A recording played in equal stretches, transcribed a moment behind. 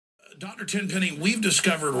Dr. Tenpenny, we've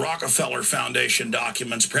discovered Rockefeller Foundation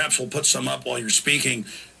documents. Perhaps we'll put some up while you're speaking,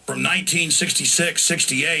 from 1966,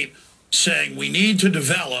 68, saying we need to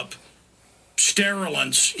develop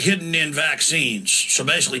sterilants hidden in vaccines. So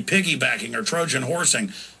basically piggybacking or Trojan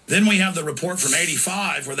horsing. Then we have the report from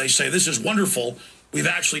 85 where they say this is wonderful. We've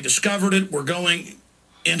actually discovered it. We're going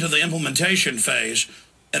into the implementation phase.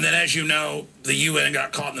 And then, as you know, the UN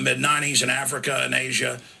got caught in the mid-90s in Africa and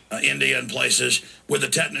Asia, India and places, with the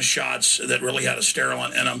tetanus shots that really had a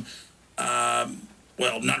sterilant in them.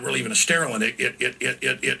 Well, not really even a sterilant.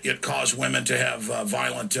 It caused women to have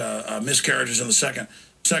violent miscarriages in the second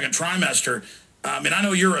trimester. I mean, I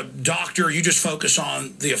know you're a doctor. You just focus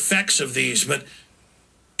on the effects of these. But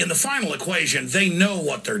in the final equation, they know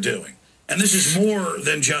what they're doing. And this is more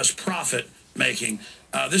than just profit making.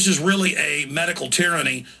 This is really a medical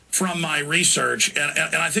tyranny from my research.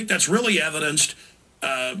 And I think that's really evidenced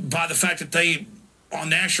by the fact that they, on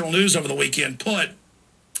national news over the weekend, put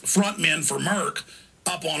frontmen for Merck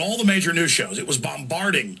up on all the major news shows. It was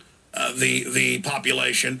bombarding the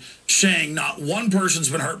population, saying not one person's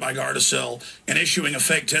been hurt by Gardasil, and issuing a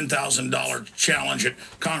fake $10,000 challenge at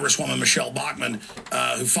Congresswoman Michelle Bachmann,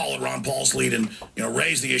 who followed Ron Paul's lead and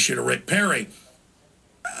raised the issue to Rick Perry.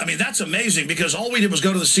 I mean, that's amazing, because all we did was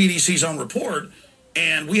go to the CDC's own report,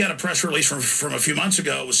 and we had a press release from a few months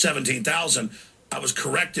ago. It was 17,000. I was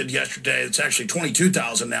corrected yesterday. It's actually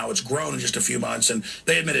 22,000 now. It's grown in just a few months. And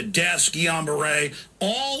they admitted deaths, Guillain-Barré,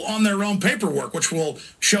 all on their own paperwork, which we'll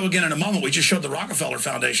show again in a moment. We just showed the Rockefeller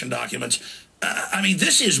Foundation documents. I mean,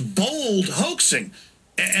 this is bold hoaxing.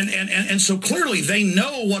 And so clearly they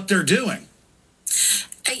know what they're doing.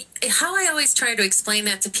 How I always try to explain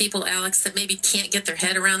that to people, Alex, that maybe can't get their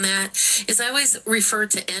head around that, is I always refer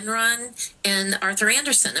to Enron and Arthur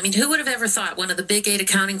Andersen. I mean, who would have ever thought one of the big 8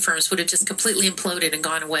 accounting firms would have just completely imploded and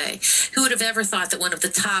gone away? Who would have ever thought that one of the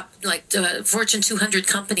top, Fortune 200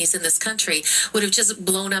 companies in this country would have just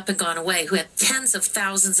blown up and gone away, who had tens of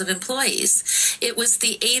thousands of employees? It was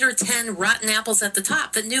the 8 or 10 rotten apples at the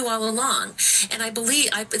top that knew all along. And I believe,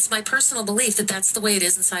 it's my personal belief that that's the way it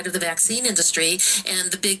is inside of the vaccine industry.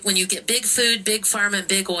 And when you get big food, big pharma, and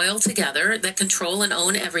big oil together that control and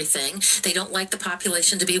own everything, they don't like the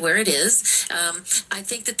population to be where it is. I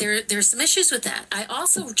think that there's some issues with that. I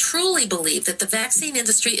also truly believe that the vaccine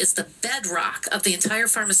industry is the bedrock of the entire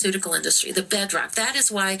pharmaceutical industry, the bedrock. That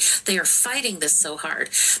is why they are fighting this so hard.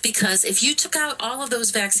 Because if you took out all of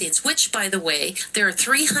those vaccines, which, by the way, there are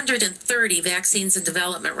 330 vaccines in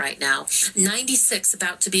development right now, 96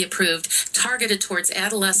 about to be approved, targeted towards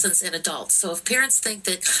adolescents and adults. So if parents think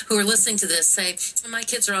that, who are listening to this, say, my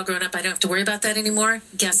kids are all grown up, I don't have to worry about that anymore,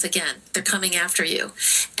 guess again. They're coming after you.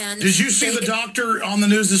 And did you see the doctor on the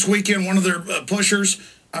news this weekend, one of their pushers?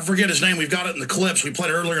 I forget his name. We've got it in the clips. We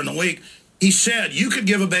played it earlier in the week. He said you could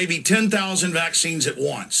give a baby 10,000 vaccines at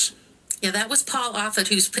once. Yeah, that was Paul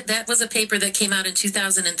Offit, that was a paper that came out in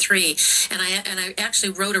 2003, and I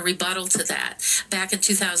actually wrote a rebuttal to that back in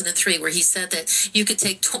 2003, where he said that you could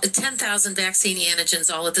take 10,000 vaccine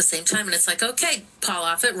antigens all at the same time, and it's like, okay, Paul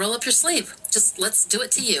Offit, roll up your sleeve. Just let's do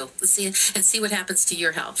it to you. Let's see what happens to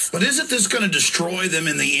your health. But isn't this going to destroy them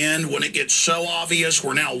in the end when it gets so obvious?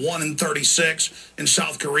 We're now 1 in 36 in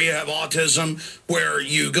South Korea have autism, where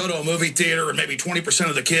you go to a movie theater and maybe 20%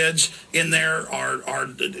 of the kids in there are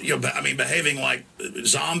behaving like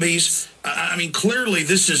zombies. I mean, clearly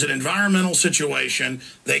this is an environmental situation.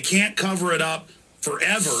 They can't cover it up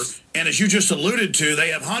forever. And as you just alluded to, they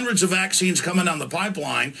have hundreds of vaccines coming down the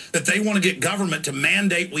pipeline that they want to get government to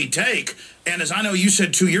mandate we take. And as I know you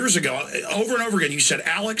said 2 years ago, over and over again, you said,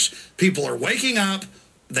 Alex, people are waking up.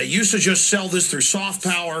 They used to just sell this through soft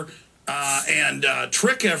power and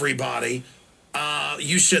trick everybody.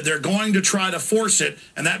 You said they're going to try to force it.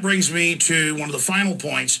 And that brings me to one of the final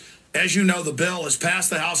points. As you know, the bill has passed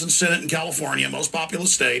the House and Senate in California, most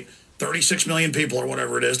populous state, 36 million people or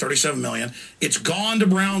whatever it is, 37 million. It's gone to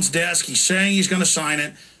Brown's desk. He's saying he's going to sign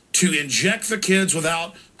it to inject the kids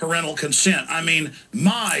without parental consent. I mean,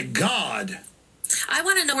 my God. I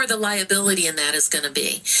want to know where the liability in that is going to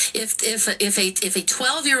be. If a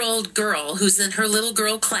 12-year-old girl who's in her little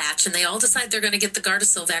girl clutch, and they all decide they're going to get the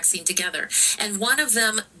Gardasil vaccine together, and one of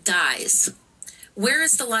them dies, where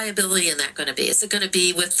is the liability in that going to be? Is it going to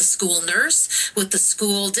be with the school nurse, with the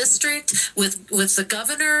school district, with the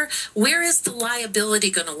governor? Where is the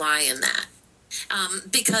liability going to lie in that?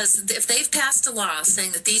 Because if they've passed a law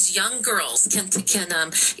saying that these young girls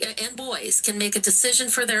and boys can make a decision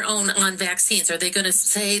for their own on vaccines, are they going to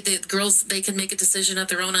say that girls, they can make a decision of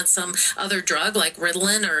their own on some other drug like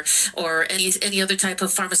Ritalin or any other type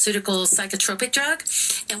of pharmaceutical psychotropic drug?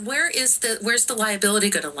 And where's the liability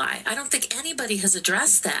going to lie? I don't think anybody has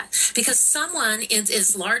addressed that, because someone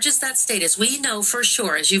as large as that state is, we know for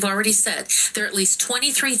sure, as you've already said, there are at least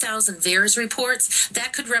 23,000 VAERS reports.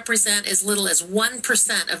 That could represent as little as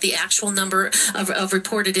 1% of the actual number of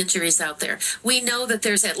reported injuries out there. We know that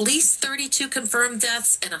there's at least 32 confirmed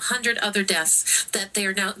deaths and 100 other deaths that they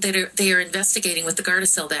are investigating with the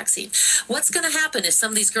Gardasil vaccine. What's going to happen if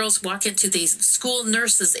some of these girls walk into the school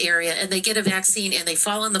nurses area and they get a vaccine and they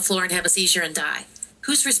fall on the floor and have a seizure and die?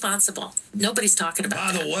 Who's responsible? Nobody's talking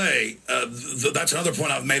about that. By the way, that's another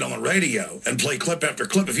point I've made on the radio and play clip after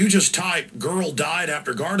clip. If you just type "girl died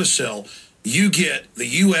after Gardasil," you get the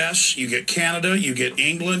U.S., you get Canada, you get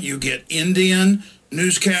England, you get Indian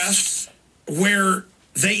newscasts where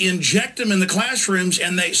they inject them in the classrooms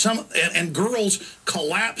and girls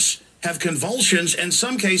collapse, have convulsions, and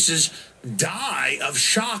some cases die of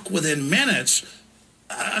shock within minutes.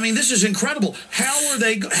 I mean, this is incredible. How are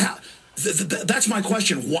they? That's my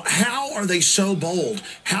question. How are they so bold?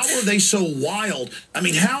 How are they so wild? I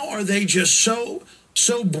mean, how are they just so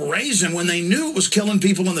brazen when they knew it was killing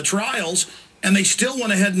people in the trials, and they still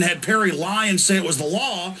went ahead and had Perry lie and say it was the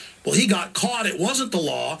law? Well, he got caught. It wasn't the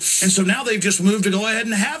law. And so now they've just moved to go ahead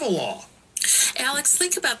and have a law. Alex,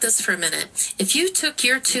 think about this for a minute. If you took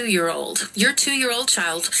your two-year-old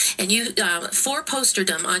child, and you four-postered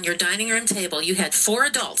them on your dining room table, you had four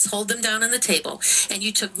adults hold them down on the table, and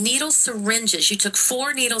you took syringes, you took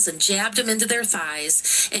 4 needles and jabbed them into their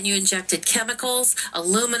thighs, and you injected chemicals,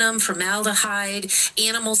 aluminum, formaldehyde,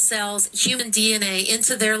 animal cells, human DNA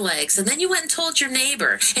into their legs, and then you went and told your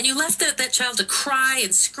neighbor, and you left that child to cry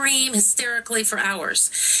and scream hysterically for hours,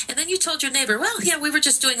 and then you told your neighbor, well, yeah, we were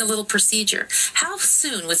just doing a little procedure. How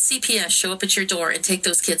soon would CPS show up at your door and take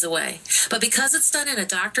those kids away? But because it's done in a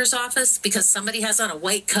doctor's office, because somebody has on a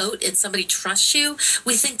white coat and somebody trusts you,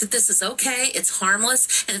 we think that this is okay, it's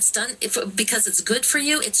harmless, and it's done because it's good for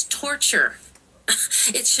you. It's torture.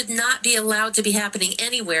 It should not be allowed to be happening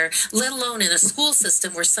anywhere, let alone in a school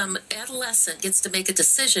system where some adolescent gets to make a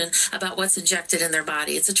decision about what's injected in their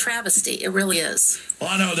body. It's a travesty. It really is. Well,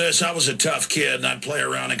 I know this. I was a tough kid, and I'd play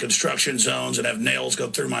around in construction zones and have nails go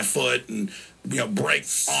through my foot and, break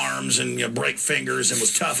arms and, break fingers, and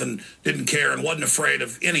was tough and didn't care and wasn't afraid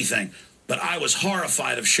of anything. But I was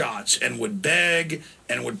horrified of shots and would beg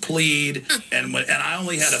and would plead, and I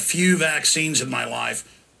only had a few vaccines in my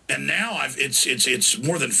life. And now it's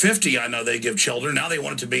more than 50, I know they give children. Now they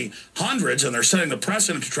want it to be hundreds, and they're setting the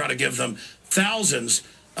precedent to try to give them thousands.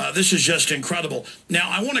 This is just incredible. Now,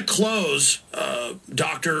 I want to close,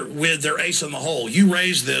 Doctor, with their ace in the hole. You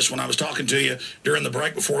raised this when I was talking to you during the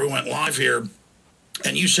break before we went live here,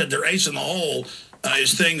 and you said their ace in the hole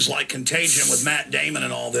is things like Contagion with Matt Damon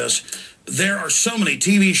and all this. There are so many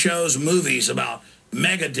TV shows, movies about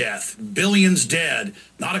mega death, billions dead,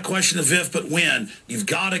 not a question of if but when. You've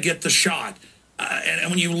got to get the shot. And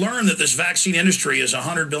when you learn that this vaccine industry is a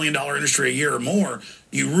 $100 billion industry a year or more,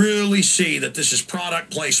 you really see that this is product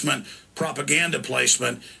placement, propaganda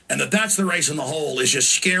placement, and that's the race in the hole, is just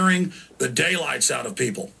scaring the daylights out of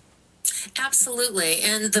people. Absolutely.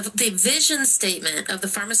 And the vision statement of the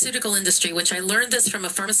pharmaceutical industry, which I learned this from a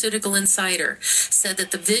pharmaceutical insider, said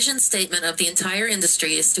that the vision statement of the entire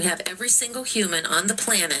industry is to have every single human on the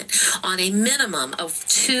planet on a minimum of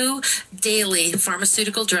 2 daily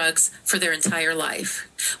pharmaceutical drugs for their entire life.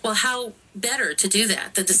 Well, how better to do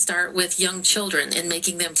that than to start with young children and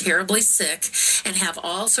making them terribly sick and have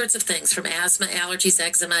all sorts of things from asthma, allergies,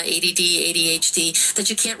 eczema, ADD, ADHD that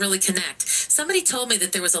you can't really connect. Somebody told me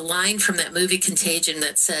that there was a line from that movie Contagion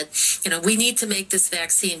that said, we need to make this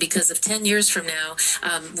vaccine because if 10 years from now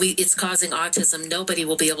it's causing autism, nobody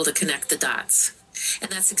will be able to connect the dots. And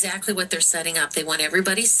that's exactly what they're setting up. They want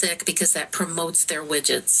everybody sick because that promotes their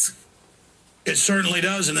widgets. It certainly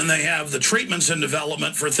does, and then they have the treatments in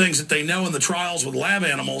development for things that they know in the trials with lab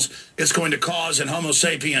animals it's going to cause in Homo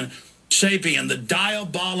sapien, the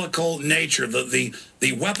diabolical nature, the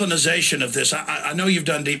weaponization of this. I know you've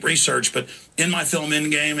done deep research, but in my film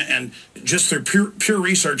Endgame and just through pure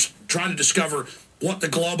research, trying to discover what the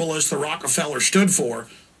globalists, the Rockefellers, stood for.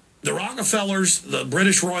 The Rockefellers, the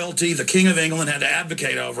British royalty, the King of England had to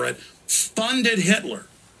advocate over it, funded Hitler,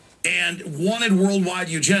 and wanted worldwide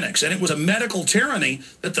eugenics. And it was a medical tyranny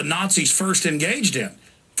that the Nazis first engaged in.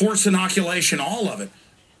 Forced inoculation, all of it.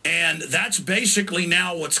 And that's basically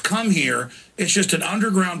now what's come here. It's just an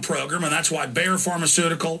underground program, and that's why Bayer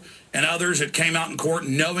Pharmaceutical and others that came out in court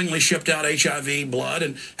knowingly shipped out HIV blood.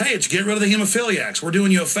 And, hey, it's get rid of the hemophiliacs. We're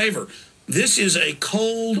doing you a favor. This is a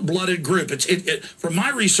cold-blooded group. From my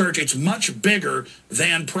research, it's much bigger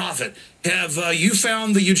than profit. Have you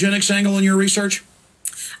found the eugenics angle in your research?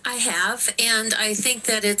 I have, and I think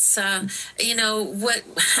that it's, what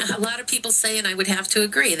a lot of people say, and I would have to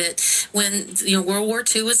agree, that when, World War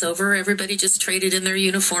II was over, everybody just traded in their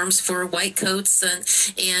uniforms for white coats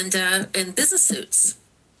and business suits.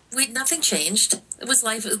 Nothing changed. It was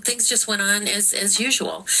life. Things just went on as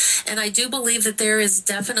usual. And I do believe that there is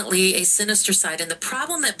definitely a sinister side. And the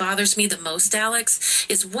problem that bothers me the most, Alex,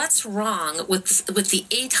 is what's wrong with the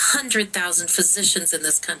 800,000 physicians in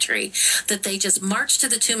this country, that they just march to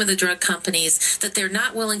the tomb of the drug companies, that they're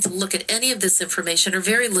not willing to look at any of this information or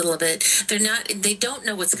very little of it. They don't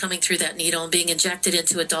know what's coming through that needle and being injected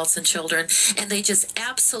into adults and children. And they just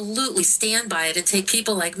absolutely stand by it and take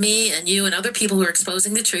people like me and you and other people who are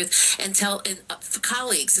exposing the truth and tell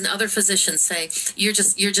colleagues and other physicians say you're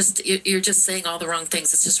just saying all the wrong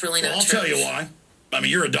things. It's just really not I'll true. tell you why. I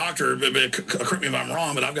mean, you're a doctor. Correct me if I'm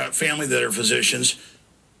wrong, but I've got family that are physicians.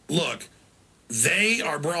 Look, they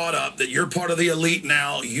are brought up that you're part of the elite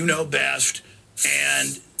now. You know best,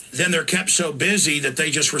 and then they're kept so busy that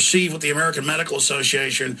they just receive what the American Medical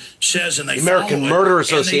Association says, and they American Murder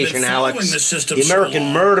Association, Alex. The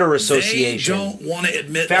American Murder Association. They don't want to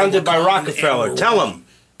admit. Founded by Rockefeller. Tell them.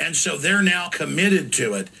 And so they're now committed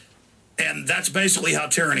to it. And that's basically how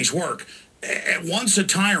tyrannies work. And once a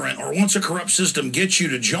tyrant or once a corrupt system gets you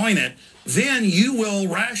to join it, then you will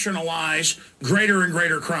rationalize greater and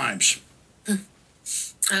greater crimes.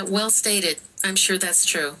 Well stated. I'm sure that's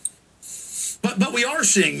true. But we are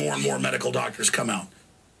seeing more and more medical doctors come out.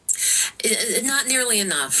 Not nearly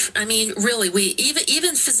enough. I mean, really,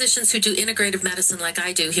 even physicians who do integrative medicine like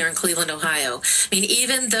I do here in Cleveland, Ohio. I mean,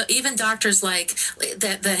 even doctors like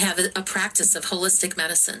that have a practice of holistic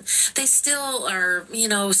medicine, they still are,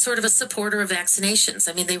 sort of a supporter of vaccinations.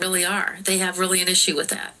 I mean, they really are. They have really an issue with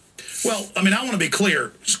that. Well, I mean, I want to be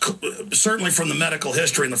clear. Certainly from the medical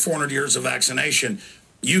history and the 400 years of vaccination,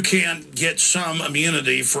 you can get some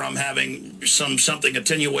immunity from having something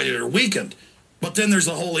attenuated or weakened. But then there's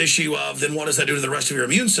the whole issue of, then what does that do to the rest of your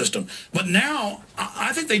immune system? But now,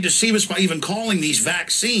 I think they deceive us by even calling these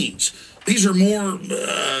vaccines. These are more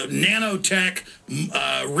nanotech,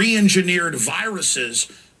 re-engineered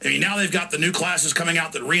viruses. I mean, now they've got the new classes coming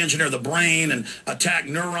out that re-engineer the brain and attack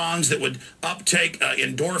neurons that would uptake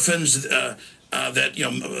endorphins the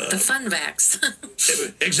fun vax.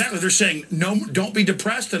 Exactly. They're saying, no, don't be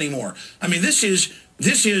depressed anymore. I mean, this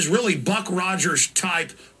is really Buck Rogers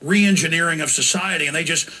type re-engineering of society, and they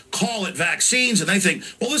just call it vaccines, and they think,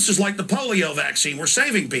 well, this is like the polio vaccine. We're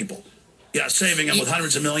saving people. Yeah, saving them with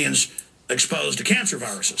hundreds of millions exposed to cancer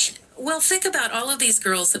viruses. Well, think about all of these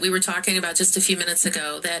girls that we were talking about just a few minutes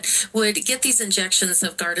ago that would get these injections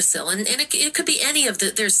of Gardasil. And it could be any of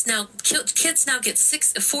there's now, kids now get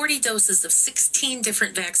 40 doses of 16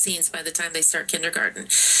 different vaccines by the time they start kindergarten.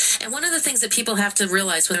 And one of the things that people have to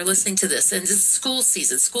realize when they're listening to this, and this is school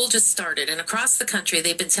season, school just started, and across the country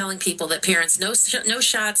they've been telling people that parents, no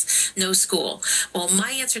shots, no school. Well,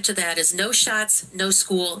 my answer to that is no shots, no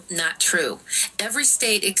school, not true. Every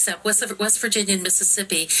state except West Virginia and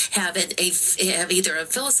Mississippi have either a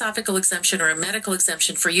philosophical exemption or a medical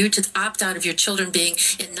exemption for you to opt out of your children being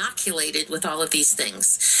inoculated with all of these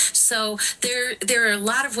things. So there are a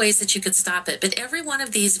lot of ways that you could stop it, but every one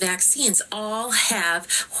of these vaccines all have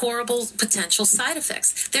horrible potential side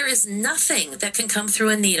effects. There is nothing that can come through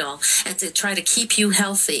a needle and to try to keep you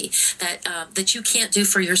healthy that you can't do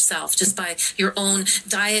for yourself just by your own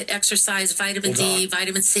diet, exercise, vitamin D,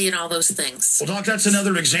 vitamin C, and all those things. Well, Doc, that's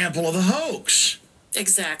another example of the hoax.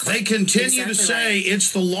 Exactly. They continue to say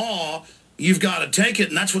it's the law. You've got to take it.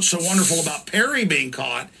 And that's what's so wonderful about Perry being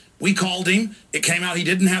caught. We called him. It came out he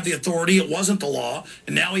didn't have the authority. It wasn't the law.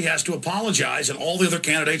 And now he has to apologize. And all the other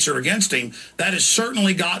candidates are against him. That has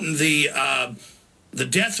certainly gotten the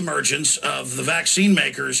death merchants of the vaccine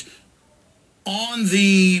makers on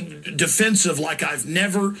the defensive like I've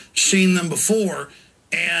never seen them before.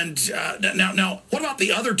 And now, what about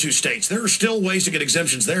the other two states? There are still ways to get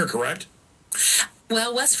exemptions there, correct?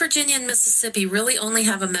 Well, West Virginia and Mississippi really only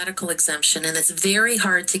have a medical exemption, and it's very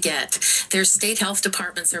hard to get. Their state health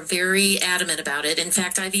departments are very adamant about it. In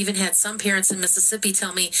fact, I've even had some parents in Mississippi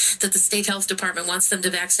tell me that the state health department wants them to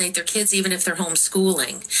vaccinate their kids even if they're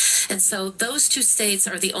homeschooling. And so those two states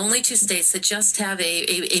are the only two states that just have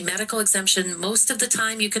a medical exemption. Most of the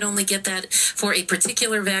time, you can only get that for a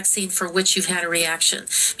particular vaccine for which you've had a reaction.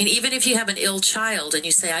 I mean, even if you have an ill child and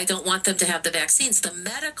you say, I don't want them to have the vaccines, the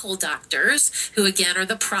medical doctors, who again are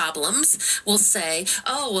the problems, will say,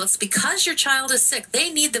 oh, well, it's because your child is sick. They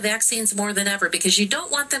need the vaccines more than ever because you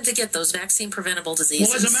don't want them to get those vaccine preventable diseases.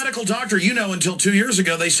 Well, as a medical doctor, you know, until 2 years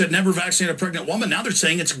ago, they said never vaccinate a pregnant woman. Now they're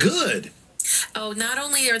saying it's good. Oh, not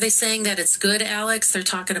only are they saying that it's good, Alex, they're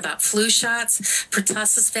talking about flu shots,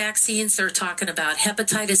 pertussis vaccines, they're talking about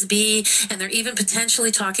hepatitis B, and they're even potentially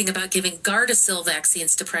talking about giving Gardasil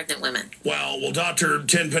vaccines to pregnant women. Well, Dr.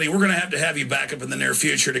 Tenpenny, we're going to have you back up in the near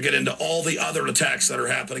future to get into all the other attacks that are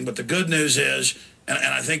happening. But the good news is, and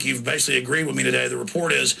I think you've basically agreed with me today, the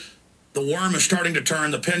report is the worm is starting to turn,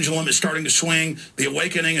 the pendulum is starting to swing, the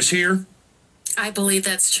awakening is here. I believe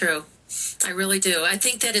that's true. I really do. I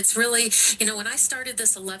think that it's really, you know, when I started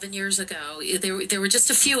this 11 years ago, there were just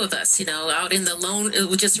a few of us, you know, out in the lone,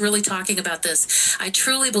 just really talking about this. I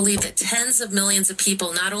truly believe that tens of millions of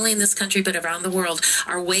people, not only in this country, but around the world,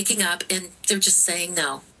 are waking up and they're just saying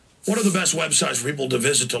no. What are the best websites for people to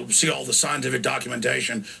visit to see all the scientific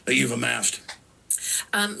documentation that you've amassed?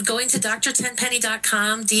 Going to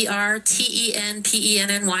drtenpenny.com,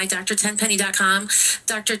 DRTENPENNY, drtenpenny.com.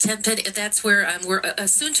 Dr. Tenpenny, that's where we're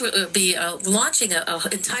soon to be launching an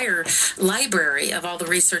entire library of all the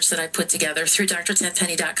research that I put together through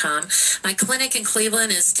drtenpenny.com. My clinic in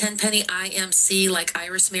Cleveland is Tenpenny IMC, like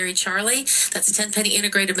Iris, Mary, Charlie. That's Tenpenny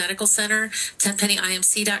Integrated Medical Center,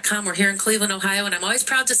 tenpennyimc.com. We're here in Cleveland, Ohio, and I'm always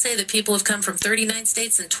proud to say that people have come from 39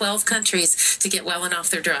 states and 12 countries to get well and off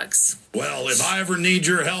their drugs. Well, if I ever need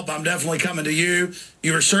your help, I'm definitely coming to you.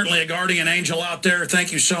 You are certainly a guardian angel out there.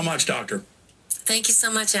 Thank you so much, Doctor. Thank you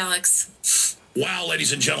so much, Alex. Wow,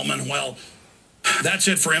 ladies and gentlemen. Well, that's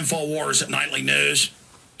it for Infowars Nightly News.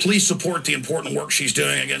 Please support the important work she's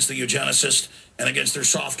doing against the eugenicists and against their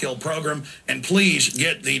soft kill program. And please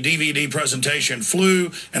get the DVD presentation,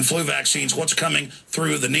 Flu and Flu Vaccines, What's Coming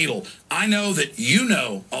Through the Needle. I know that you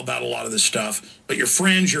know about a lot of this stuff, but your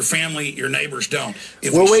friends, your family, your neighbors don't.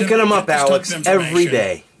 If we're waking them up, Alex, every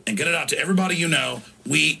day. And get it out to everybody you know,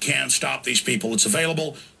 we can stop these people. It's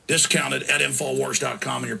available, discounted at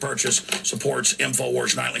Infowars.com, and your purchase supports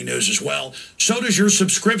Infowars Nightly News as well. So does your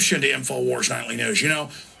subscription to Infowars Nightly News. You know,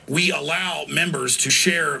 we allow members to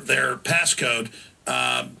share their passcode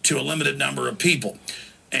to a limited number of people.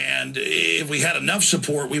 And if we had enough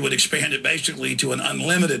support, we would expand it basically to an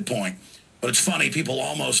unlimited point. But it's funny, people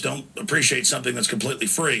almost don't appreciate something that's completely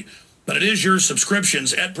free. But it is your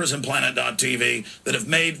subscriptions at prisonplanet.tv that have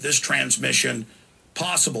made this transmission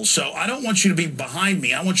possible. So I don't want you to be behind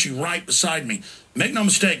me. I want you right beside me. Make no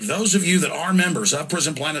mistake, those of you that are members of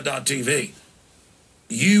prisonplanet.tv,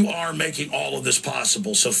 you are making all of this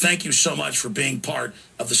possible. So thank you so much for being part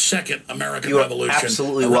of the second American Revolution.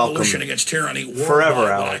 Absolutely a welcome. Revolution against tyranny worldwide, Forever,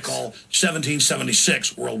 what Alex. I call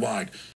 1776 worldwide.